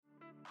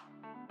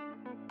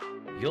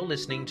You're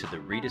listening to the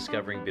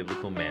Rediscovering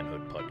Biblical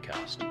Manhood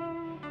podcast.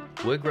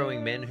 We're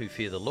growing men who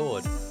fear the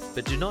Lord,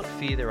 but do not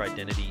fear their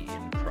identity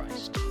in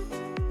Christ.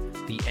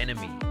 The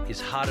enemy is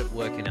hard at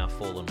work in our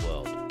fallen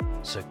world,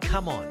 so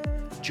come on,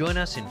 join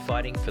us in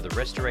fighting for the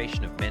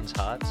restoration of men's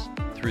hearts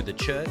through the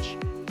church,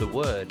 the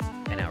Word,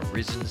 and our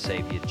risen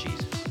Savior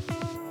Jesus.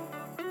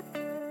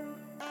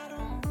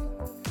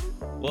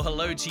 Well,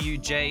 hello to you,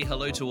 Jay.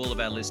 Hello to all of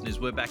our listeners.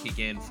 We're back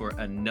again for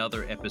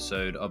another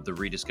episode of the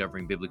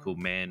Rediscovering Biblical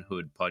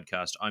Manhood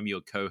podcast. I'm your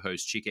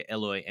co-host, Chika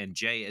Eloy, and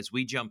Jay, as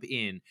we jump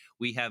in,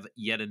 we have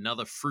yet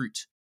another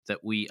fruit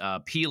that we are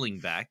peeling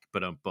back,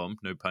 but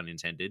no pun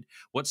intended.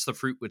 What's the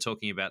fruit we're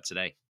talking about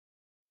today?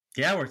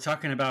 Yeah, we're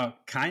talking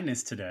about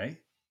kindness today,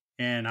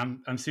 and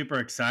I'm super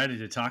excited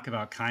to talk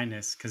about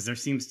kindness because there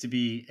seems to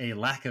be a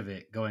lack of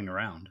it going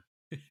around.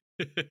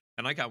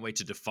 And I can't wait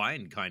to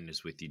define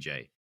kindness with you,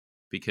 Jay,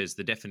 because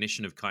the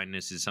definition of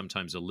kindness is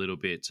sometimes a little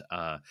bit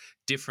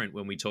different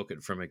when we talk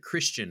it from a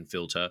Christian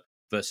filter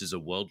versus a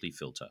worldly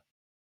filter.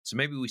 So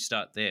maybe we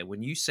start there.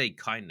 When you say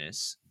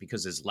kindness,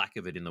 because there's lack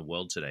of it in the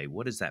world today,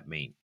 what does that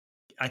mean?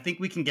 I think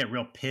we can get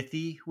real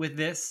pithy with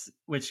this,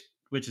 which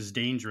is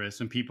dangerous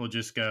when people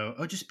just go,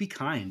 "Oh, just be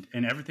kind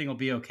and everything will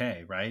be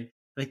okay," right?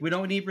 Like we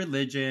don't need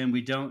religion,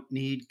 we don't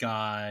need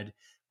God,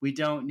 we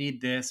don't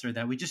need this or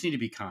that. We just need to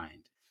be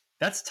kind.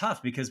 That's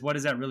tough because what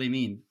does that really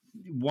mean?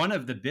 One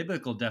of the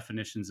biblical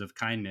definitions of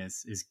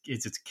kindness is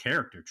its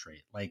character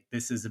trait. Like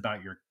this is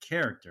about your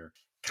character.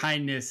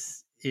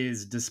 Kindness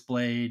is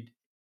displayed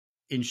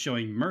in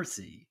showing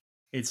mercy.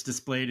 It's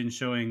displayed in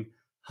showing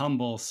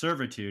humble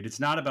servitude. It's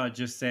not about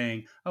just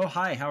saying, "Oh,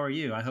 hi, how are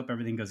you? I hope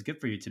everything goes good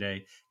for you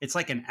today." It's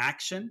like an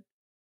action,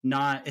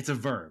 it's a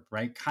verb,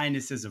 right?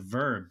 Kindness is a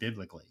verb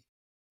biblically.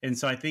 And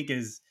so I think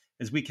as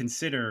we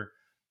consider,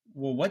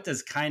 well, what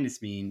does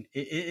kindness mean?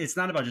 It's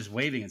not about just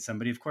waving at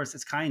somebody. Of course,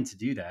 it's kind to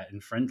do that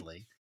and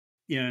friendly.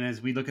 And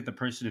as we look at the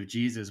person of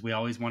Jesus, we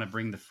always want to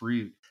bring the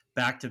fruit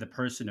back to the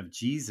person of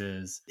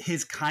Jesus.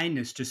 His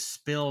kindness just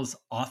spills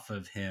off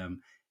of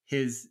him.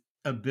 His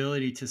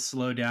ability to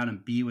slow down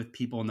and be with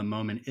people in the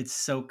moment. It's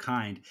so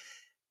kind.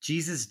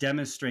 Jesus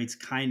demonstrates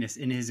kindness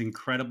in his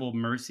incredible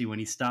mercy when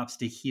he stops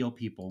to heal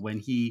people, when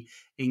he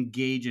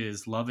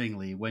engages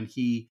lovingly, when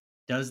he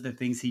does the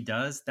things he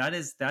does. That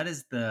is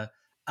the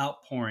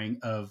outpouring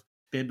of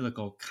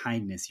biblical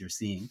kindness you're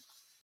seeing.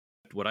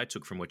 What I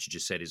took from what you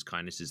just said is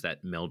kindness is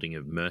that melding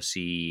of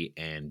mercy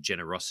and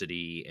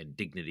generosity and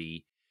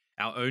dignity,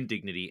 our own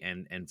dignity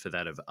and for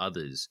that of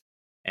others.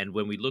 And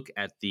when we look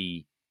at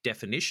the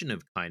definition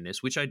of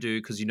kindness, which I do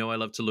because I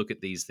love to look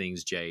at these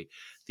things, Jay,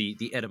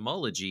 the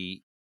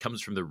etymology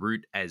comes from the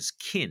root as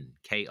kin,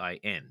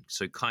 K-I-N.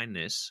 So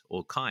kindness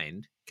or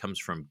kind comes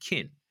from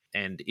kin.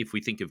 And if we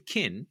think of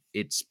kin,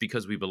 it's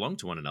because we belong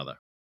to one another.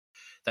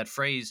 That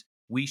phrase,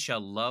 we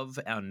shall love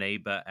our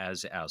neighbor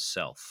as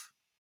ourself.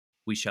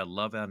 We shall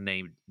love our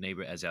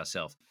neighbor as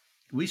ourself.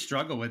 We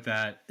struggle with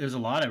that. There's a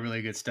lot of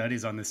really good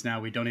studies on this now.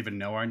 We don't even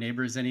know our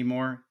neighbors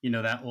anymore.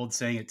 That old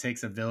saying, it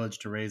takes a village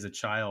to raise a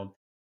child.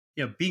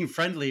 Being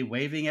friendly,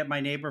 waving at my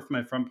neighbor from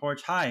my front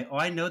porch. Hi. Oh,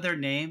 I know their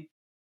name.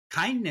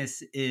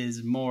 Kindness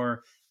is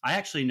more, I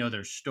actually know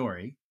their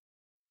story.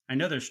 I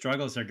know their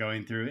struggles they're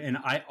going through, and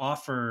I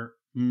offer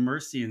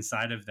mercy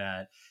inside of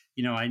that.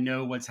 I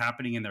know what's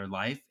happening in their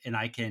life and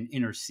I can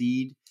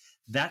intercede.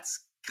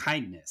 That's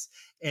kindness.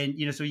 And,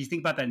 so you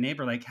think about that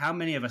neighbor, like how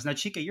many of us, now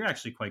Chika, you're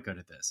actually quite good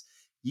at this.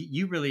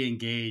 You really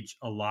engage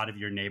a lot of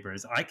your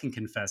neighbors. I can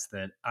confess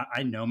that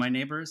I know my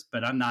neighbors,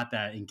 but I'm not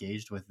that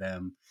engaged with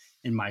them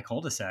in my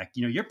cul-de-sac.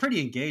 You're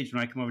pretty engaged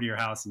when I come over to your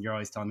house and you're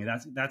always telling me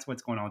that's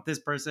what's going on with this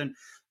person.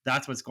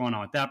 That's what's going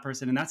on with that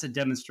person. And that's a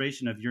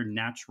demonstration of your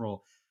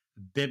natural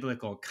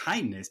biblical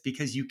kindness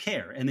because you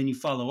care and then you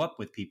follow up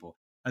with people.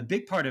 A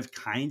big part of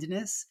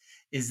kindness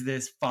is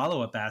this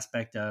follow-up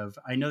aspect of,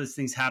 I know this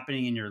thing's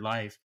happening in your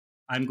life.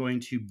 I'm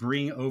going to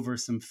bring over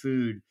some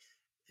food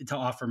to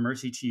offer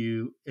mercy to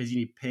you as you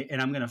need pay,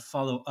 and I'm going to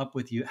follow up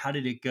with you. How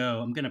did it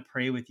go? I'm going to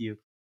pray with you.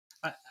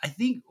 I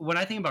think when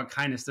I think about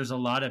kindness, there's a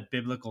lot of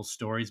biblical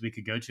stories we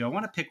could go to. I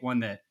want to pick one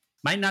that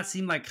might not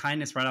seem like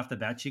kindness right off the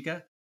bat,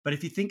 Chika, but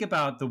if you think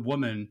about the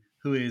woman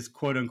who is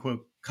quote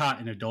unquote caught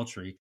in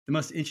adultery, the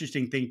most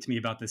interesting thing to me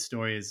about this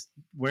story is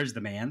where's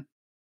the man?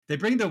 They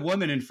bring the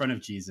woman in front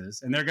of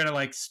Jesus and they're going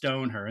to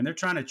stone her and they're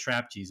trying to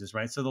trap Jesus,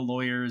 right? So the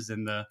lawyers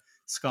and the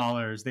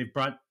scholars, they've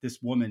brought this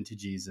woman to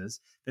Jesus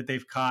that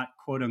they've caught,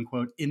 quote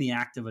unquote, in the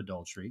act of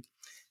adultery,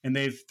 and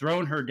they've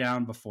thrown her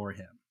down before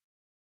him.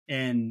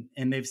 And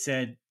they've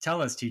said,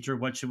 "Tell us, teacher,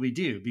 what should we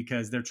do?"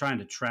 Because they're trying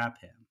to trap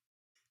him.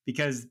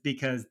 Because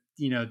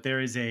there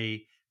is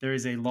a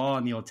law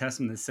in the Old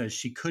Testament that says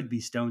she could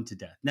be stoned to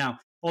death. Now,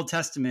 Old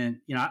Testament,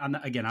 I'm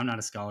not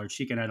a scholar.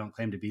 Chika and I don't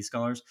claim to be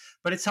scholars,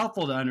 but it's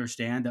helpful to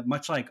understand that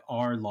much like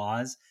our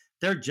laws,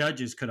 their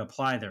judges could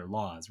apply their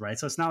laws, right?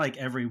 So it's not like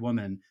every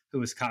woman who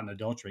was caught in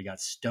adultery got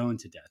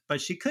stoned to death,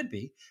 but she could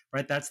be,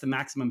 right? That's the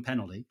maximum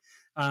penalty.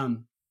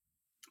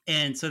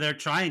 And so they're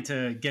trying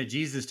to get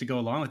Jesus to go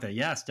along with it.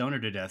 Yeah, stone her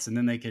to death. And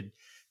then they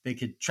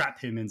could trap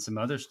him in some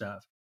other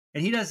stuff.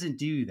 And he doesn't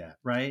do that,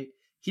 right?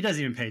 He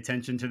doesn't even pay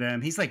attention to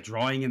them. He's like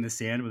drawing in the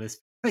sand with his,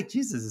 like,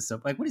 Jesus is so,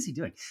 like, what is he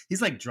doing?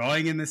 He's like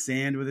drawing in the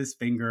sand with his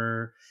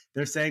finger.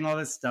 They're saying all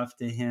this stuff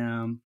to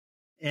him.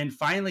 And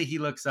finally he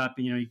looks up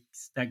and,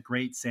 that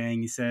great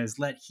saying, he says,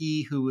 let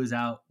he who is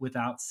out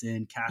without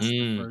sin cast the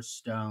Mm. first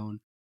stone.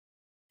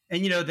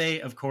 And,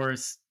 they, of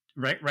course,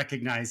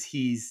 recognize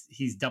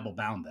he's double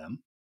bound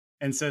them.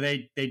 And so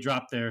they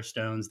drop their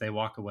stones, they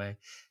walk away.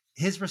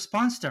 His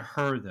response to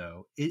her,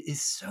 though,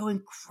 is so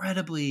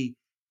incredibly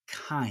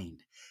kind,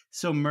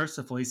 so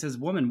merciful. He says,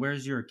 woman,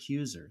 where's your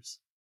accusers?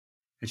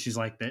 And she's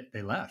like,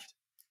 they left.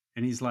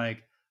 And he's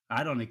like,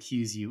 I don't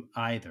accuse you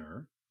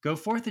either. Go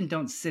forth and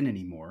don't sin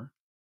anymore.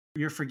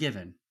 You're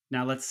forgiven.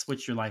 Now let's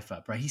switch your life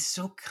up, right? He's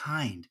so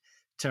kind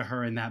to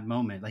her in that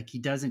moment. Like, he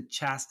doesn't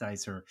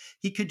chastise her.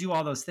 He could do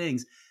all those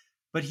things,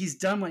 but he's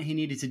done what he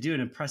needed to do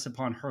and impress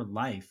upon her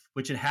life,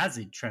 which it has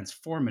a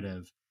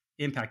transformative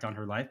impact on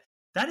her life.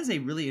 That is a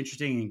really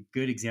interesting and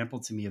good example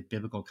to me of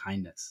biblical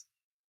kindness.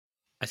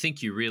 I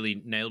think you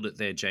really nailed it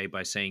there, Jay,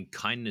 by saying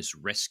kindness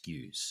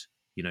rescues.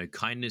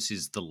 Kindness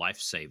is the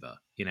lifesaver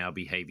in our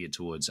behavior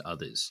towards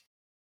others.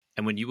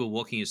 And when you were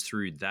walking us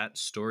through that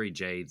story,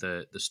 Jay,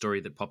 the story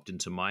that popped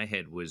into my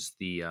head was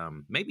the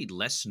maybe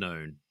less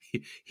known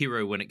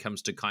hero when it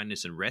comes to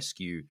kindness and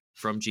rescue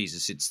from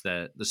Jesus. It's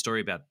the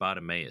story about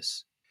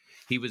Bartimaeus.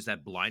 He was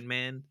that blind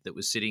man that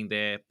was sitting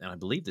there, and I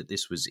believe that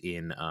this was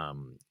in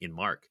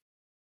Mark.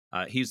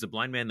 He was the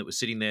blind man that was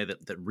sitting there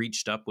that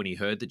reached up when he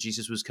heard that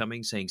Jesus was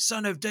coming, saying,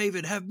 Son of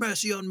David, have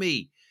mercy on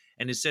me.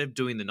 And instead of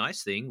doing the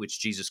nice thing,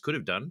 which Jesus could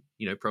have done,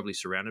 probably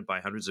surrounded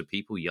by hundreds of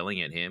people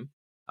yelling at him,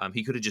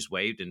 he could have just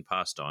waved and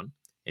passed on.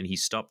 And he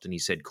stopped and he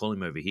said, call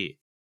him over here.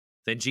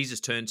 Then Jesus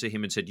turned to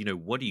him and said,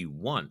 what do you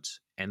want?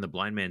 And the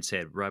blind man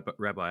said,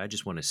 Rabbi, I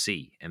just want to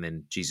see. And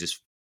then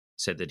Jesus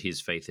said that his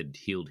faith had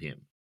healed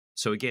him.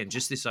 So again,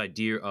 just this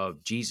idea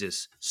of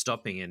Jesus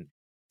stopping. And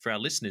for our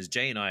listeners,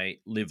 Jay and I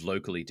live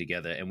locally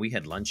together, and we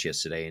had lunch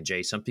yesterday. And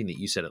Jay, something that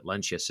you said at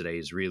lunch yesterday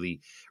has really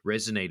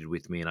resonated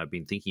with me, and I've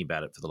been thinking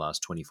about it for the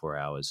last 24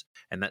 hours.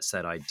 And that's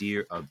that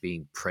idea of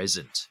being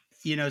present.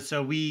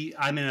 So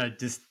I'm in a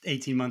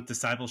 18-month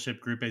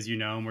discipleship group, as you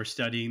know, and we're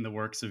studying the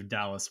works of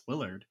Dallas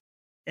Willard.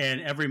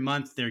 And every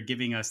month they're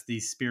giving us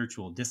these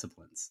spiritual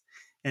disciplines.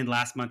 And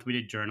last month we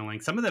did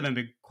journaling. Some of them have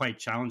been quite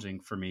challenging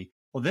for me.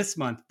 Well, this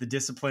month the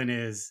discipline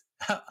is,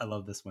 I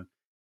love this one,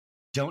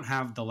 don't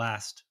have the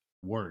last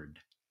word.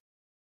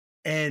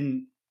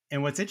 And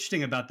what's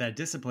interesting about that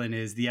discipline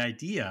is the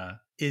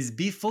idea is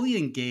be fully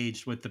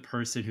engaged with the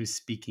person who's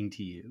speaking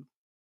to you.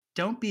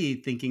 Don't be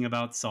thinking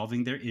about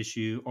solving their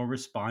issue or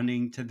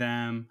responding to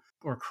them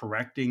or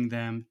correcting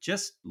them.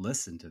 Just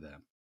listen to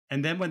them.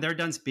 And then when they're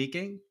done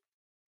speaking,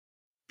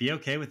 be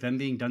okay with them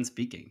being done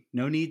speaking.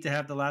 No need to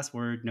have the last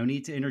word, no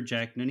need to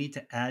interject, no need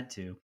to add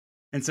to.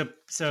 And so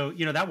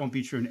that won't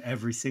be true in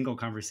every single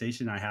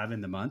conversation I have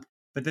in the month.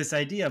 But this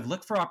idea of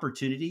look for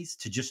opportunities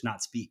to just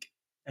not speak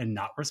and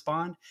not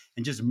respond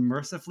and just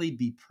mercifully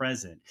be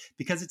present,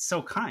 because it's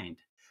so kind,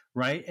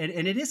 right?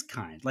 And it is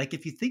kind. Like,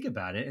 if you think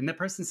about it, and the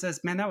person says,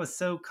 man, that was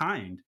so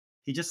kind.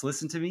 He just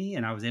listened to me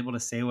and I was able to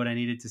say what I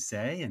needed to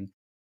say.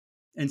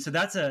 And so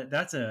that's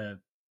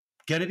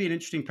going to be an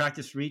interesting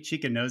practice for me.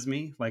 Chica knows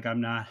me. Like,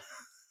 I'm not,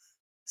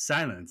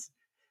 silence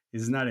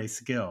is not a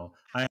skill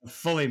I have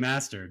fully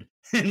mastered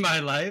in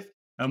my life.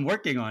 I'm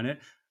working on it.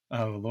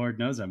 Oh, Lord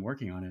knows I'm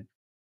working on it.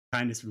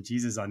 Kindness from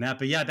Jesus on that.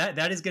 But yeah,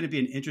 that is going to be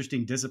an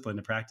interesting discipline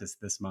to practice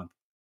this month.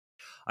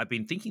 I've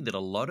been thinking that a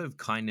lot of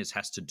kindness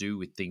has to do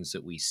with things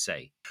that we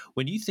say.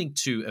 When you think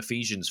to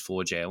Ephesians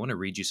 4, Jay, I want to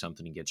read you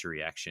something and get your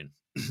reaction.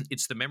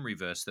 It's the memory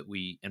verse that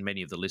we and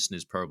many of the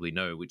listeners probably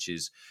know, which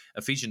is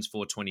Ephesians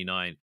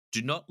 4:29.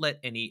 Do not let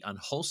any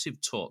unwholesome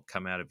talk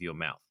come out of your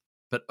mouth,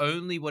 but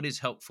only what is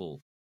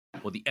helpful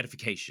or the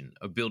edification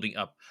of building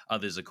up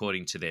others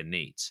according to their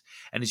needs.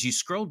 And as you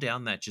scroll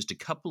down that just a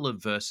couple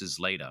of verses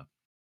later,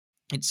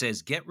 it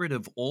says, get rid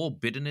of all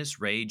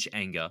bitterness, rage,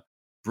 anger,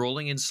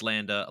 brawling and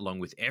slander, along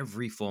with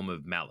every form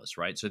of malice,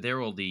 right? So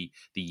they're all the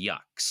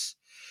yucks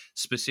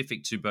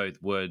specific to both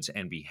words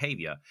and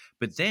behavior.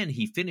 But then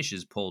he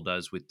finishes, Paul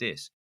does, with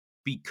this: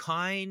 be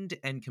kind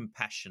and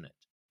compassionate.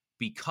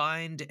 Be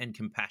kind and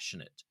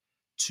compassionate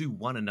to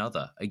one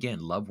another. Again,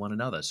 love one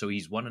another. So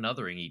he's one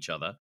anothering each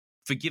other,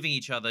 forgiving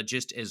each other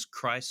just as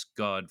Christ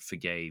God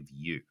forgave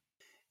you.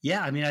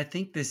 Yeah, I mean, I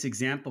think this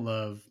example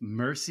of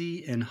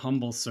mercy and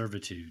humble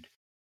servitude,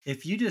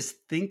 if you just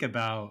think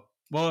about,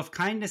 well, if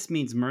kindness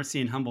means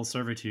mercy and humble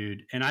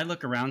servitude, and I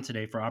look around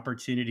today for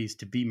opportunities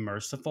to be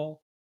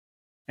merciful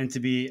and to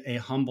be a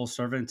humble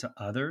servant to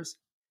others,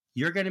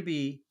 you're going to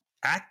be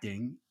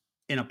acting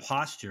in a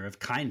posture of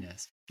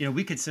kindness.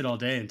 We could sit all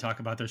day and talk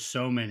about, there's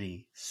so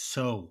many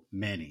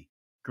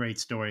great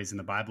stories in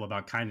the Bible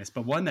about kindness.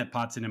 But one that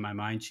pops into my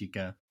mind,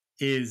 Chica,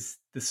 is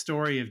the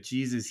story of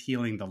Jesus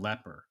healing the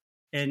leper.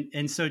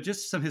 And so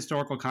just some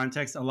historical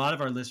context, a lot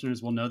of our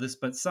listeners will know this,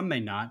 but some may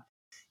not.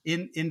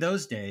 In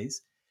those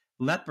days,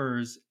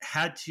 lepers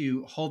had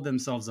to hold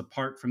themselves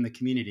apart from the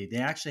community. They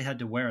actually had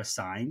to wear a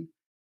sign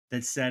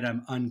that said,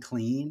 I'm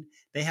unclean.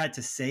 They had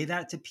to say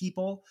that to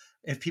people.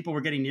 If people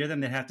were getting near them,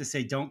 they'd have to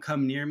say, don't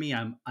come near me.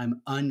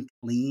 I'm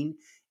unclean.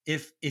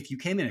 If you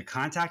came into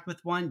contact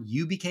with one,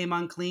 you became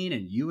unclean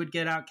and you would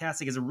get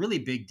outcast. Like, it's a really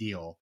big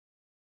deal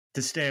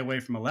to stay away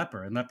from a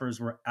leper, and lepers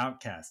were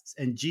outcasts.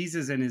 And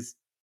Jesus and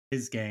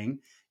his gang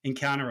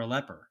encounter a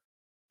leper,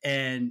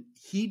 and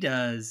he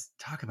does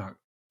talk about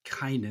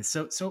kindness.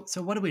 So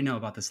what do we know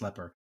about this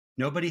leper?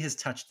 Nobody has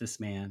touched this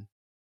man.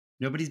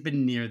 Nobody's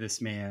been near this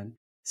man.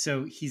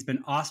 So he's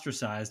been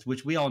ostracized,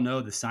 which we all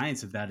know the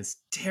science of that is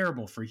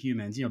terrible for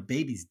humans. You know,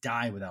 babies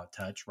die without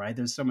touch, right?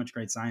 There's so much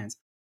great science.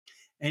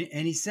 And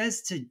he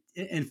says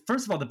and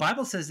first of all, the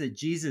Bible says that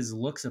Jesus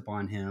looks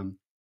upon him.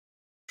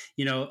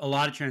 You know, a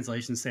lot of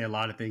translations say a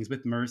lot of things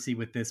with mercy,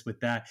 with this, with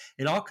that.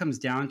 It all comes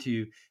down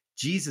to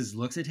Jesus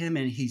looks at him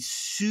and he's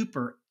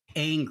super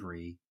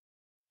angry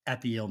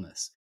at the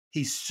illness.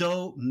 He's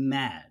so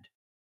mad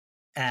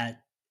at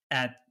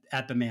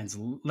the man's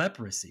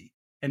leprosy.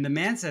 And the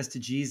man says to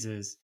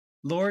Jesus,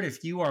 Lord,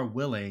 if you are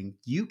willing,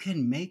 you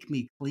can make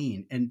me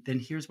clean. And then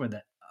here's where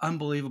the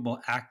unbelievable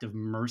act of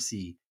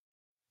mercy,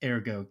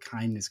 ergo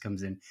kindness,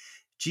 comes in.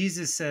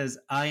 Jesus says,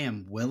 I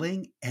am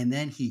willing. And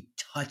then he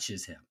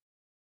touches him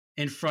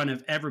in front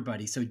of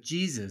everybody. So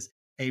Jesus,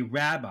 a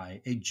rabbi,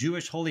 a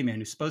Jewish holy man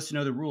who's supposed to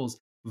know the rules,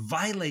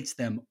 violates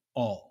them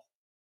all,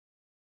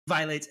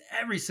 violates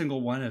every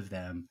single one of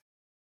them.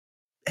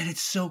 And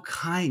it's so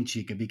kind,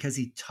 Chica, because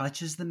he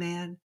touches the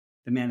man.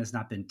 The man has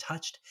not been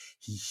touched.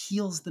 He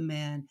heals the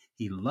man.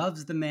 He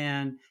loves the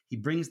man. He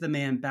brings the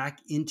man back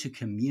into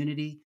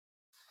community.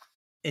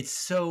 It's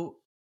so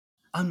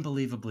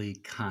unbelievably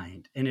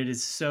kind. And it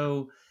is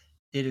so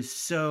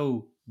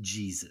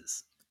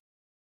Jesus.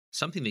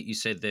 Something that you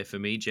said there for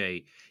me,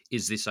 Jay,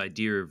 is this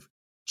idea of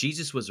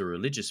Jesus was a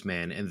religious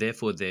man, and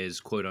therefore there's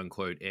quote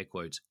unquote, air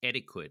quotes,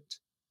 etiquette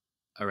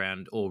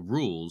around, or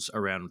rules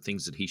around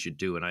things that he should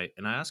do. And I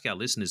ask our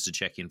listeners to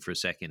check in for a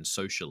second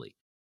socially.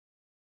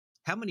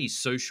 How many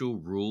social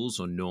rules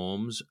or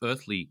norms,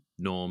 earthly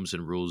norms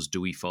and rules,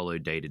 do we follow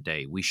day to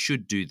day? We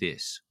should do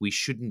this. We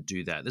shouldn't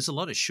do that. There's a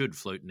lot of should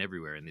floating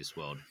everywhere in this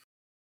world.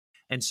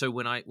 And so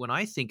when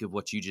I think of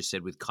what you just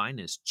said with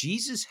kindness,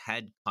 Jesus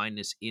had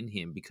kindness in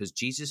him because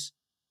Jesus,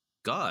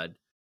 God,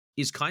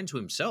 is kind to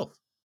himself.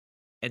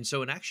 And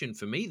so an action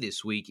for me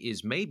this week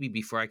is maybe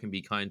before I can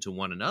be kind to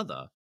one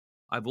another,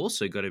 I've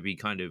also got to be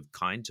kind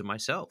to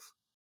myself.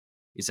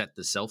 Is that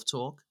the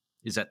self-talk?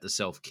 Is that the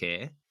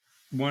self-care?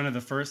 One of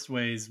the first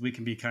ways we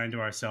can be kind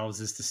to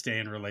ourselves is to stay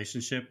in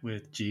relationship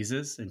with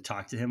Jesus and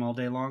talk to him all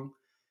day long,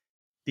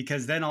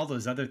 because then all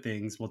those other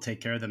things will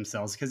take care of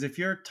themselves. Because if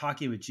you're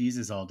talking with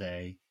Jesus all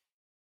day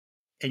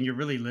and you're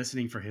really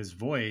listening for his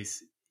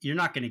voice, you're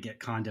not going to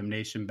get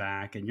condemnation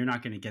back and you're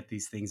not going to get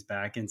these things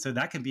back. And so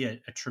that can be a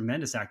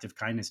tremendous act of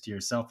kindness to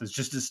yourself, is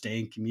just to stay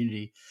in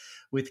community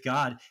with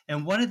God.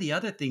 And one of the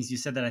other things you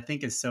said that I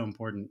think is so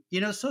important,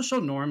 you know, social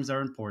norms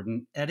are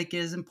important.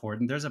 Etiquette is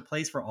important. There's a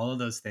place for all of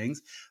those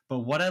things. But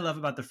what I love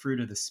about the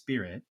fruit of the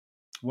Spirit,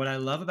 what I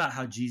love about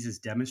how Jesus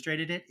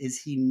demonstrated it, is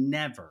he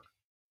never,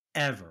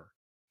 ever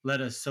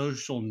let a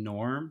social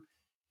norm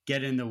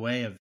get in the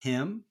way of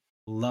him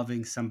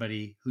loving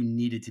somebody who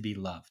needed to be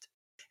loved.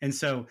 And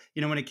so,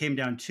 you know, when it came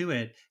down to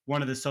it,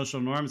 one of the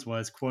social norms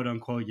was, quote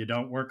unquote, you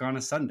don't work on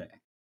a Sunday,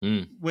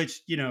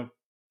 which, you know,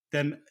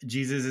 then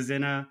Jesus is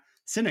in a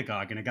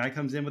synagogue and a guy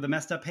comes in with a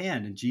messed up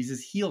hand and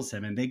Jesus heals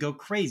him and they go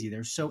crazy.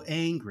 They're so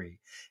angry.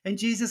 And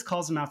Jesus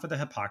calls them out for the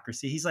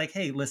hypocrisy. He's like,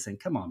 hey, listen,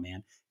 come on,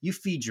 man. You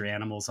feed your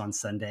animals on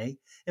Sunday.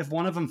 If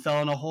one of them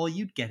fell in a hole,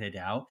 you'd get it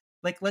out.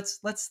 Like, let's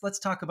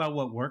talk about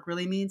what work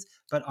really means.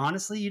 But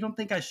honestly, you don't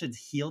think I should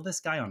heal this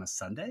guy on a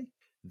Sunday?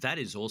 That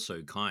is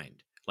also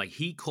kind. Like,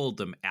 he called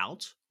them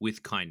out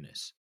with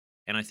kindness.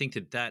 And I think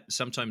that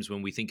sometimes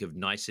when we think of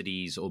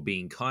niceties or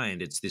being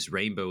kind, it's this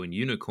rainbow and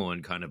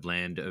unicorn kind of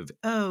land of,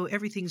 oh,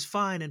 everything's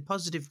fine and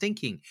positive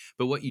thinking.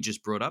 But what you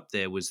just brought up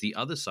there was the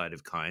other side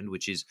of kind,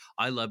 which is,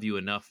 I love you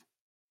enough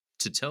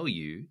to tell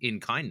you in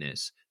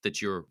kindness that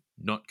you're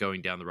not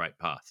going down the right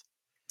path.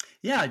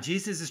 Yeah,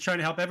 Jesus is trying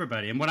to help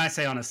everybody. And when I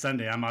say on a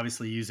Sunday, I'm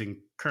obviously using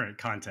current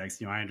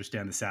context. You know, I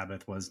understand the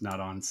Sabbath was not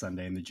on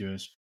Sunday in the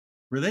Jewish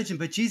religion,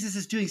 but Jesus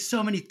is doing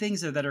so many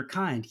things there that are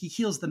kind. He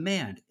heals the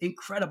man,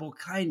 incredible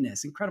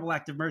kindness, incredible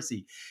act of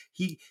mercy.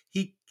 He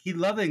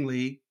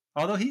lovingly,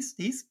 although he's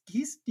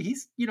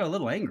you know, a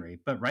little angry,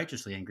 but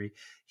righteously angry,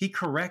 he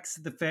corrects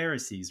the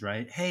Pharisees,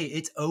 right? Hey,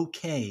 it's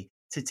okay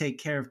to take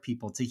care of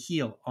people, to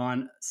heal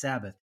on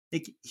Sabbath.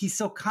 He's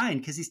so kind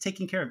because he's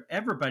taking care of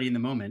everybody in the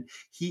moment.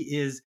 He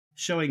is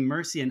showing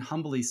mercy and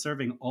humbly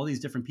serving all these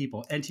different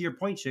people. And to your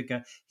point,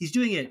 Shika, he's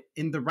doing it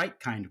in the right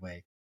kind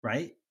way,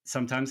 right?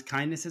 Sometimes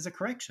kindness is a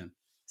correction.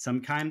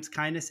 Sometimes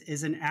kindness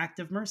is an act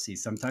of mercy.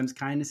 Sometimes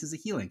kindness is a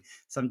healing.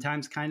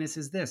 Sometimes kindness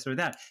is this or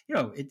that. You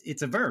know,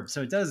 it's a verb,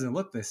 so it doesn't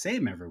look the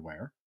same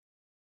everywhere.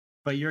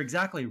 But you're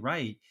exactly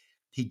right.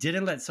 He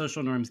didn't let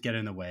social norms get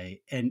in the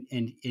way, and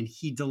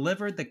he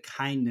delivered the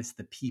kindness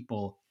the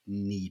people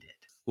needed.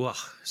 Well,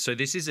 so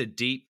this is a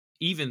deep,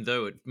 even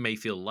though it may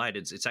feel light,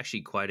 it's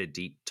actually quite a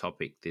deep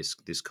topic,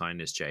 this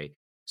kindness, Jay.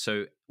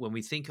 So when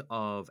we think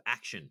of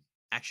action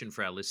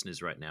for our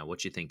listeners right now,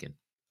 what you thinking?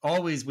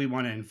 Always, we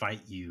want to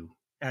invite you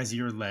as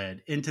you're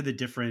led into the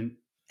different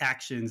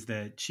actions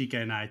that Chica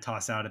and I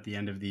toss out at the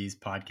end of these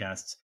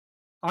podcasts.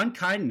 On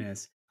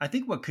kindness, I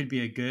think what could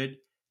be a good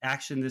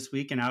action this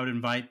week, and I would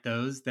invite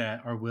those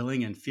that are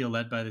willing and feel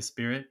led by the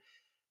Spirit,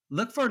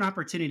 look for an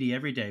opportunity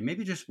every day,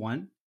 maybe just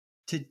one,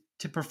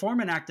 to perform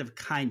an act of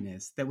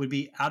kindness that would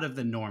be out of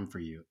the norm for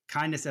you.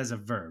 Kindness as a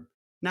verb,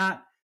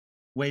 not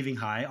waving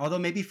high, although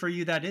maybe for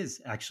you that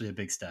is actually a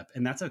big step,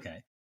 and that's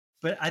okay.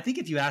 But I think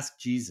if you ask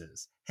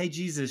Jesus, hey,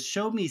 Jesus,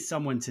 show me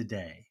someone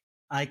today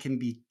I can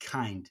be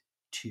kind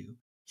to,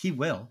 he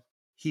will.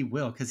 He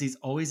will, because he's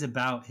always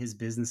about his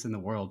business in the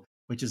world,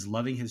 which is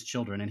loving his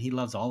children. And he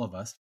loves all of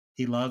us.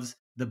 He loves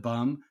the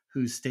bum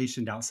who's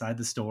stationed outside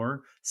the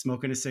store,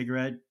 smoking a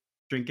cigarette,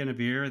 drinking a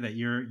beer that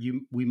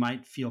we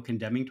might feel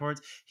condemning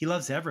towards. He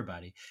loves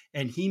everybody.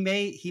 And he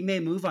may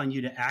move on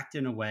you to act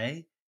in a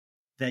way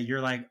that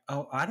you're like,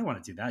 oh, I don't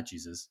want to do that,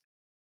 Jesus.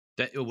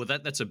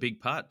 That's a big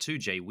part too,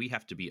 Jay. We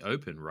have to be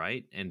open,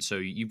 right? And so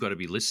you've got to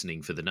be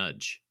listening for the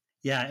nudge.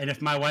 Yeah, and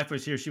if my wife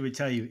was here, she would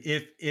tell you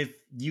if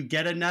you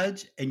get a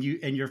nudge and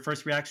your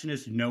first reaction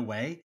is no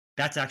way,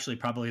 that's actually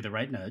probably the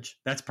right nudge.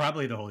 That's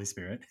probably the Holy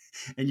Spirit,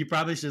 and you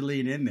probably should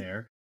lean in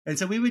there. And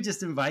so we would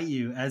just invite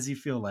you, as you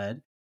feel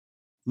led,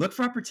 look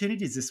for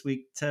opportunities this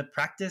week to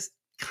practice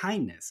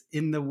kindness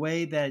in the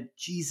way that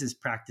Jesus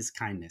practiced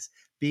kindness,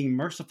 being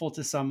merciful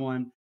to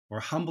someone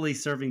or humbly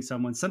serving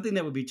someone, something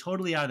that would be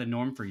totally out of the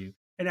norm for you.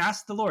 And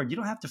ask the Lord. You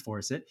don't have to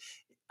force it.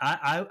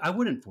 I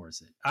wouldn't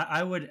force it.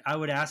 I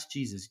would ask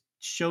Jesus,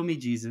 show me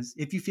Jesus.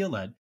 If you feel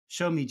led,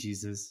 show me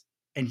Jesus.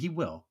 And he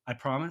will. I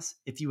promise.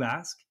 If you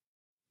ask,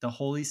 the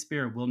Holy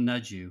Spirit will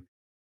nudge you.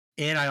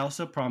 And I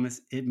also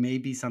promise it may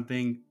be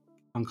something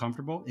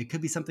uncomfortable. It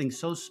could be something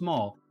so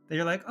small that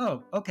you're like,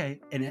 oh, okay.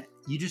 And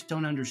you just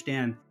don't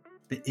understand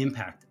the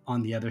impact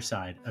on the other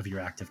side of your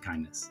act of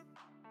kindness.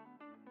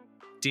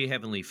 Dear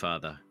Heavenly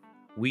Father,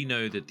 we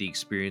know that the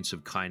experience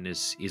of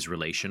kindness is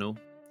relational,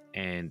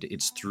 and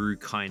it's through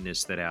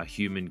kindness that our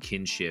human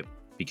kinship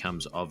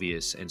becomes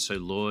obvious. And so,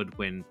 Lord,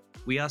 when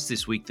we ask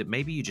this week that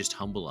maybe you just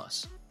humble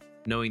us,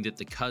 knowing that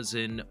the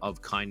cousin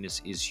of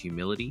kindness is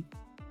humility,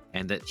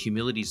 and that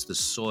humility is the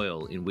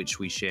soil in which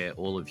we share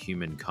all of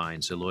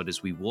humankind. So, Lord,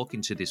 as we walk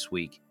into this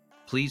week,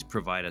 please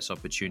provide us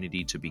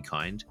opportunity to be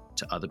kind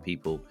to other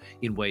people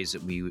in ways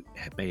that we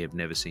may have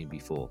never seen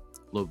before.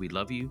 Lord, we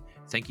love you.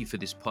 Thank you for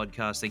this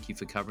podcast. Thank you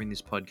for covering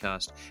this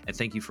podcast. And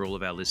thank you for all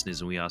of our listeners.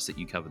 And we ask that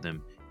you cover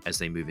them as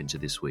they move into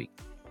this week.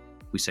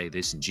 We say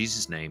this in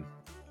Jesus' name.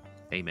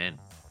 Amen.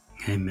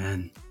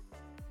 Amen.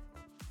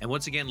 And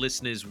once again,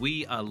 listeners,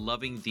 we are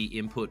loving the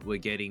input we're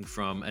getting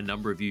from a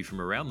number of you from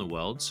around the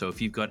world. So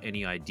if you've got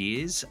any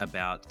ideas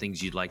about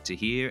things you'd like to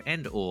hear,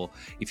 and or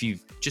if you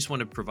just want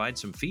to provide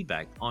some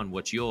feedback on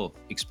what you're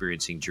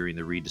experiencing during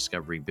the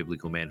Rediscovering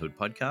Biblical Manhood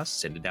podcast,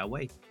 send it our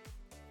way.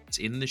 It's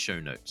in the show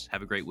notes.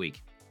 Have a great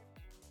week.